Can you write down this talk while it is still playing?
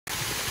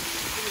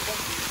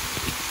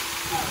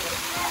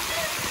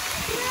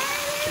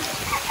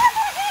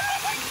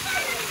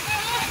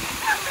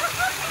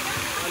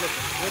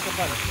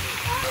Yes,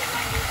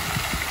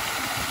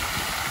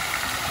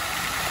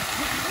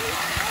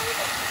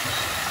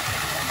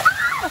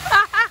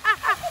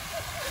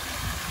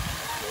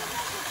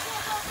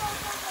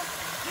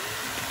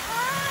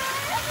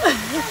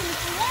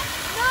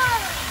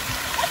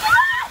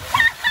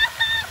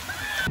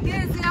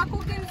 we are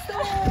cooking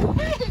soup.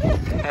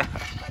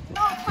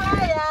 No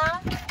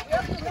fire. You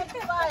have to make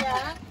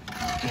fire.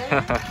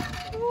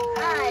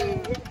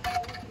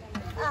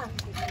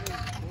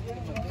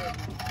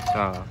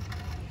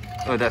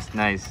 Oh, that's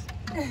nice.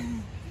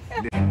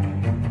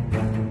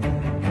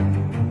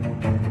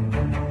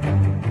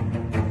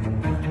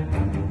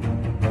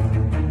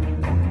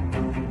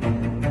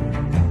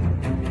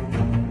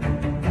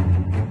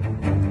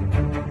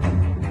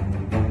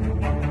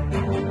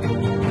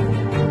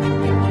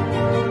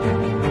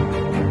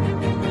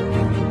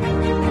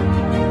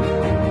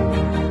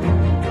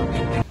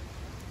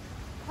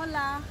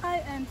 Hola, hi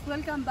and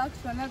welcome back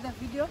to another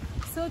video.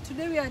 So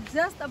today we are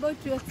just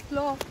about to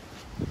explore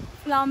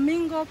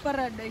Flamingo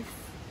Paradise.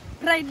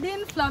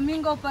 PrideInn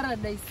Flamingo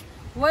Paradise.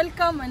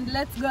 Welcome and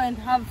let's go and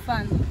have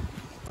fun.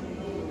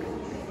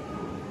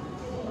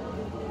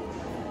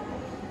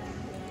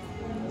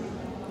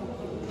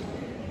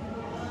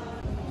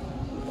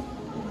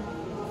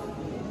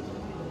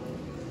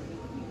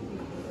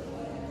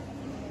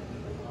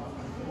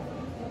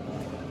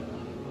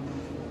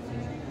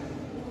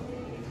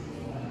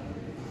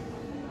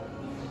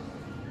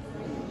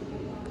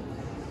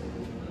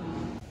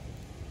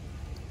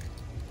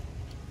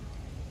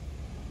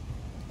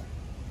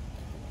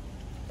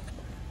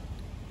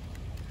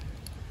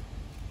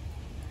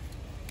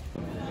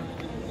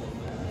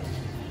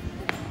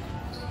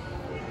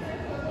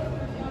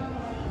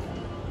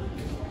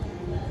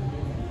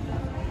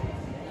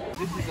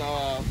 This is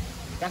our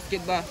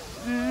basket bar,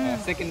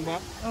 second bar.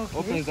 Okay.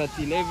 Opens at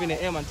 11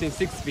 a.m. until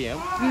 6 p.m.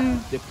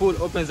 The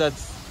pool opens at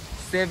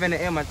 7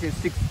 a.m. until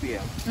 6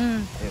 p.m.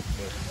 Yes,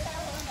 yes.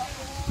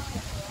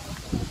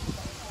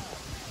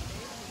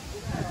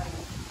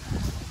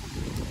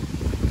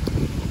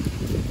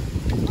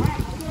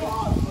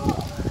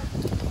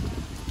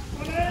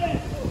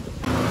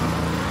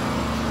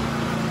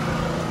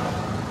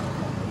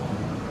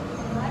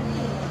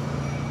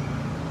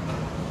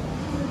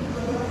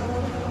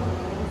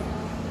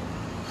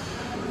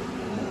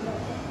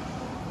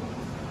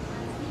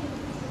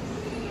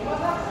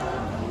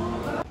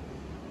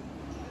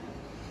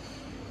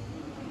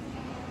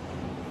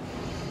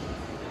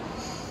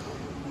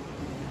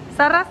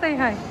 Sarah, say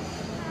hi.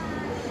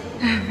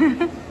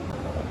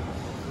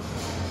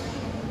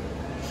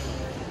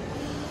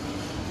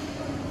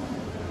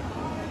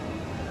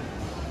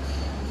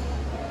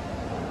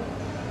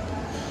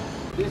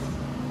 This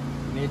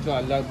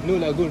inaitwa Blue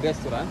Lagoon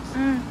Restaurant.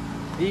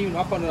 Hii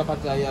hapa ndo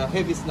unapata ya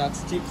heavy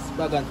snacks, chips,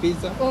 burger and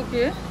pizza.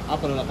 Okay.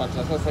 Hapa ndo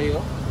unapata sasa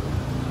hiyo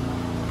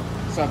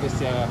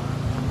service ya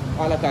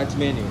a la carte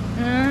menu.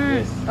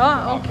 Yes.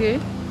 Oh, okay.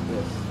 Yes.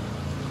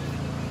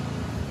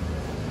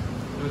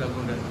 Blue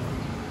Lagoon Restaurant.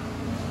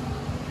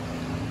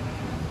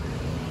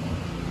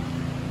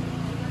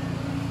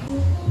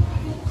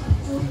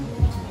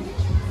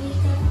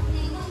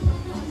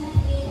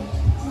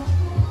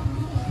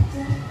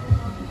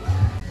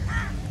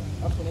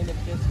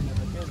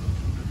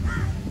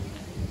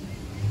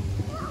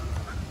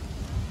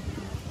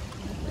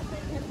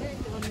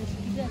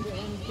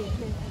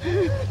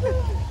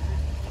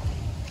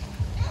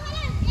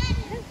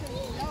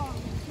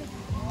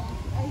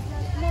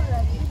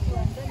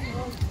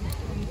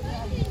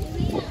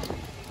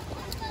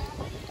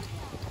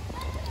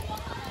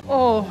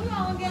 Oh,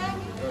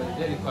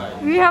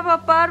 we have a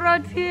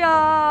parrot here.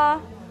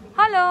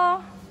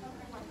 Hello.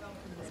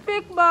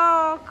 Speak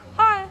back.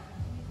 Hi.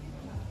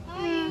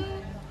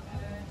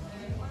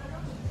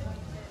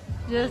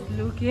 Just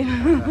looking.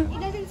 He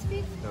doesn't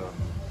speak. No.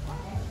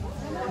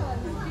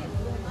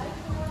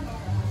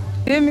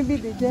 Yeah, maybe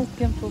they just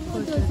came for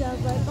photos.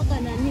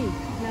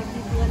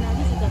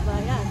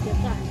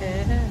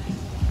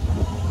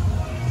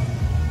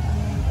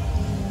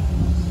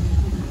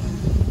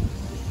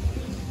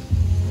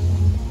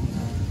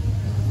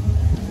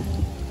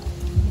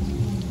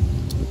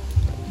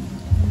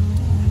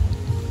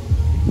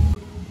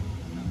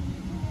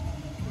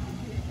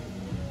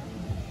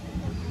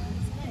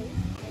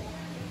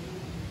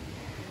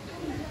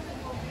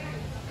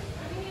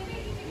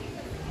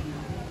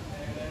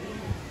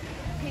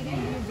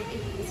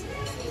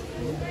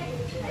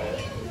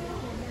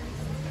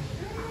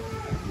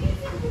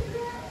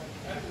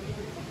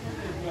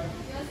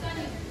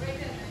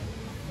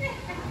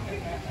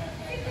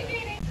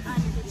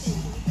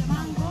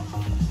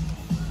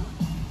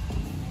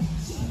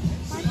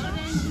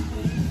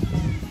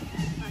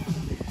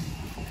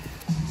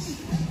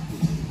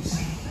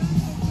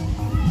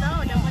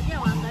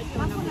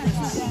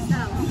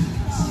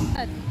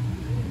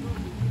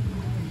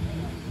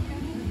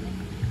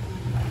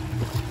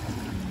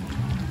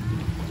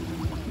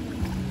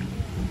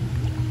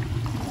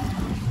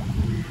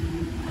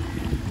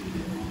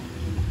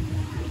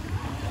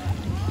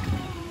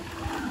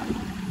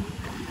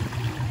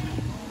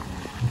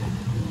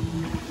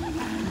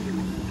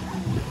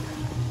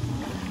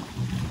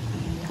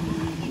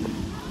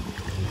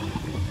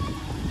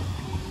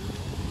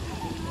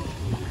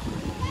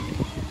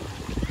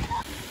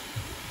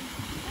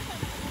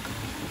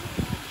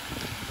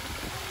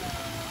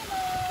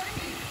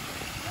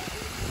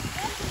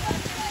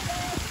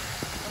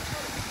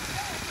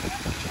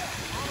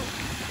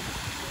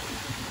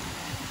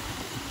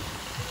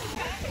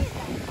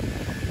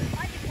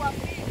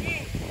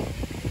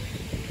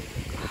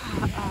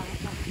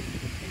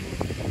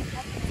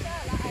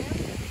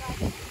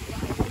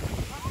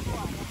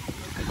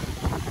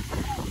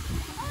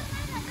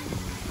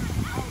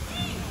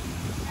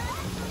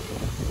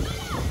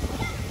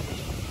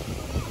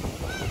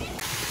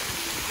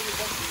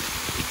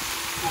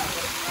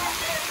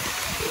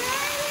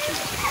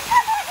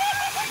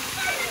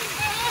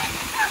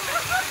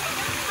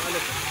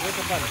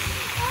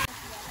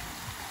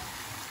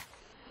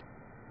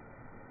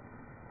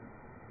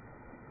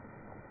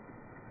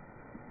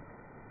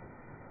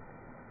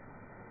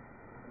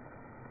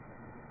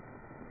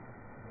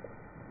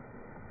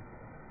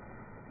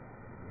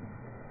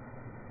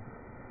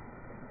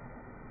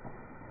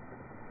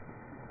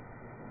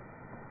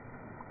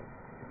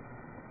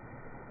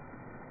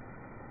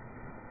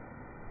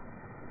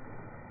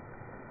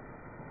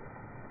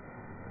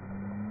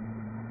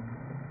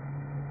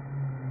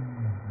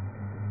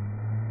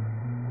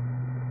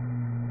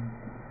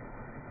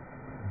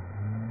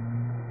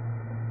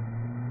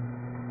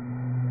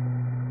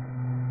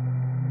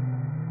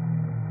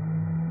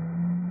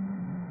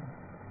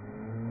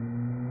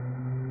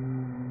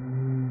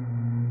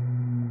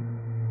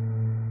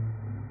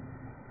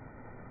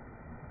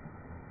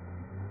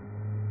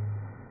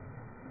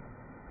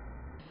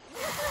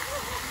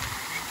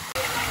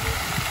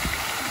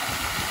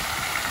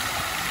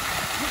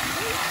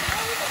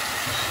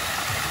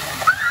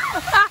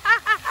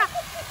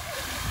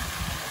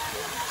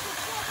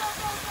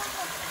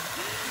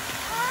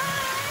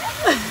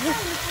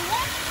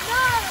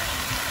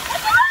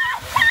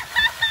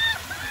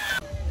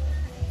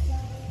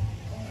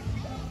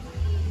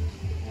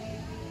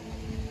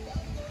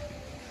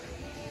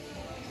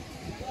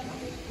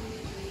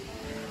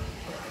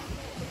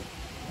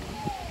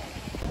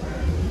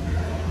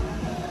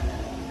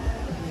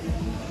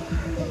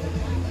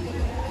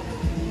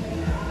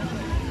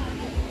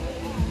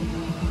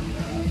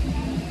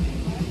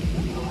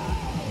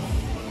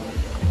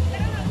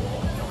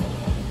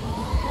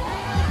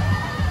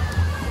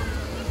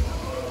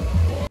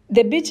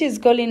 The beach is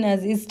calling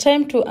us. It's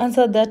time to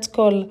answer that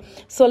call.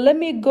 So let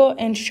me go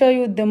and show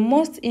you the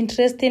most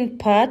interesting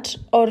part,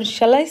 or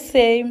shall I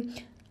say,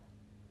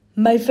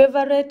 my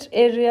favorite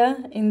area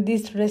in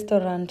this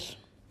restaurant.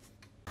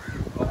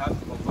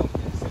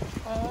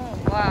 Oh,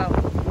 wow.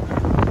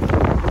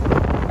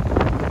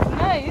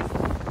 Nice.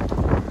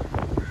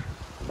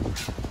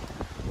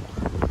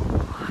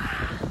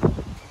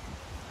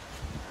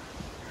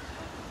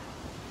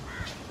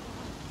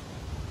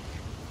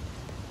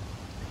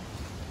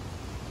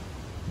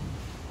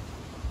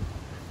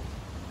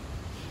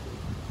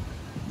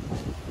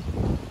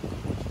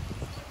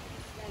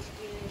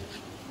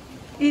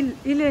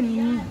 Ile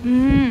ni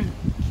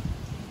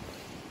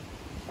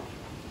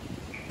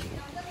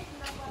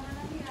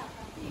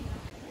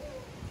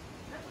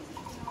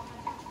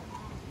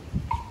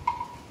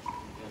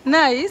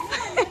nice.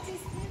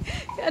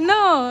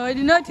 No, I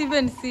did not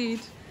even see it.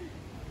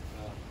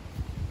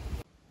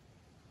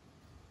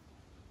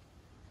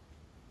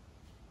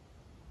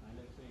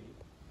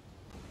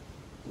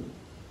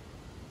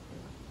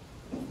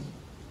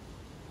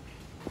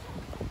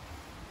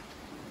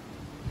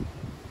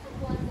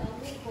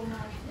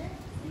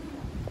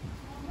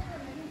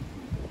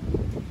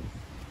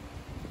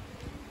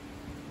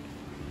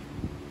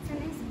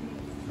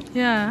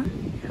 Yeah.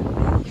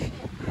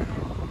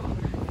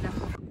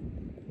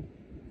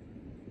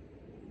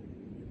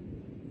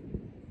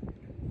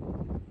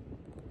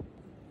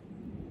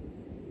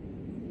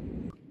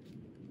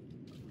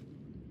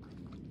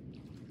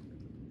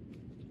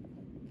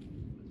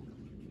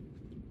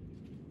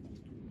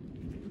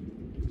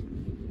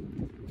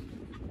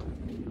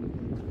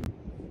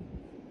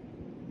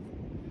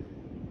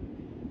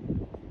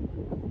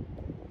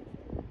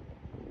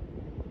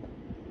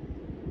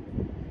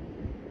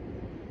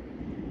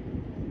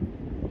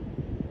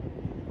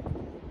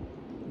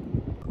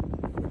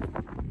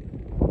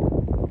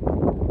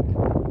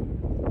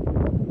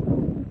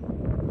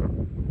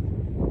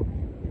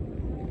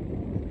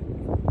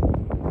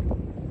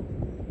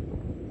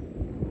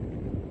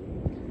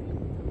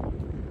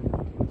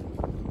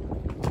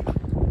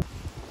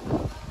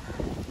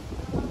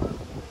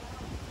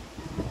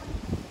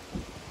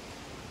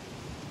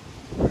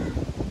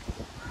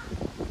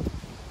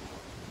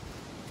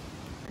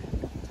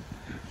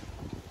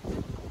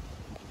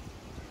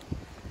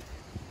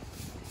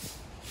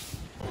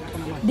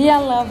 Dear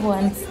loved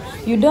ones,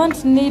 you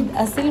don't need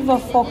a silver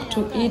fork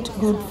to eat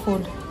good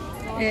food.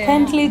 Yeah.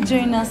 Kindly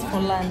join us for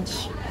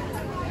lunch.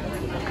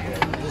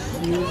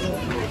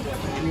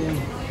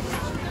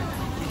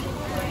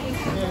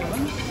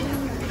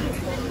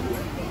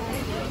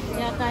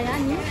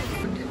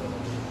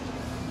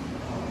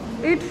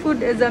 Eat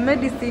food as a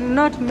medicine,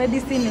 not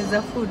medicine as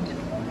a food.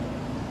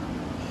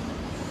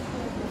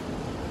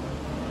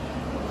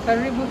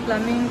 Karibu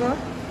Flamingo.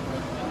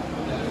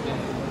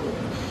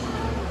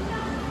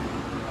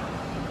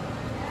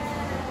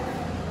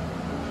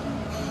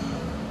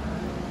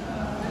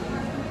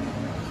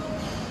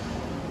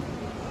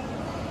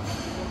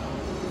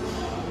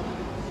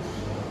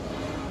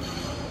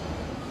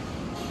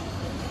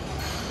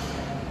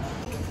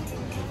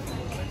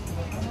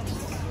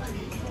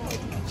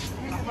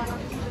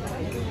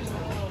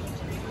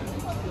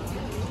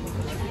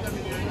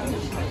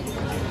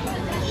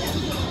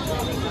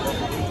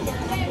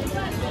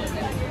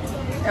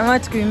 Ama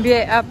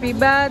tukimbie happy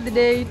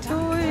birthday to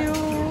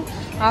you.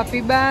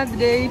 Happy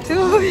birthday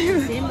to you.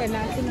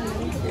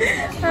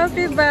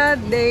 Happy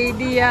birthday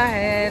dear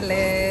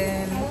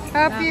Helen.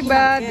 Happy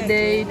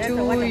birthday to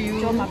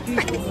you.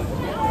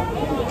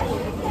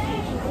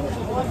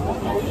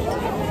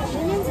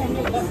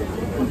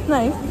 It's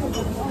nice.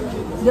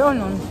 The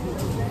onion.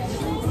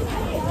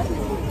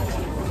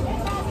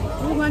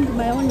 You want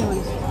my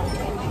onions?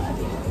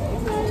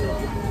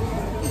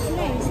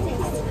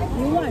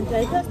 You want?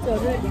 I just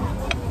already.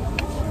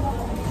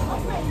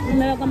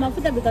 Nimeweka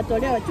mafuta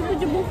vikatolewa chubu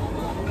chubu.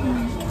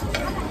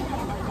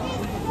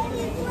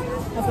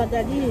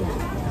 Afadhali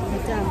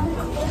mtamu.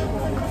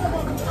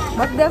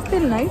 But they're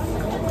still nice.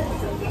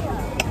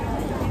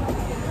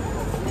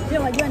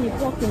 Pia wajua ni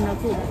pork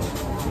unakula.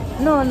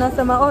 No,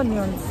 nasema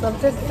onions.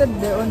 I've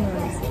tasted the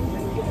onions.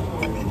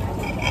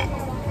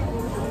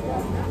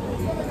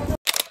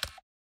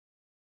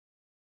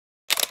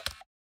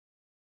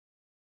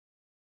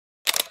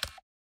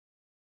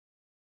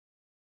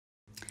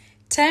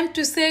 Time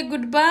to say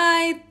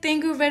goodbye.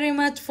 Thank you very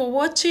much for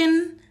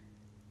watching.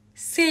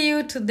 See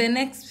you to the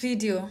next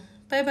video.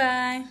 Bye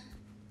bye.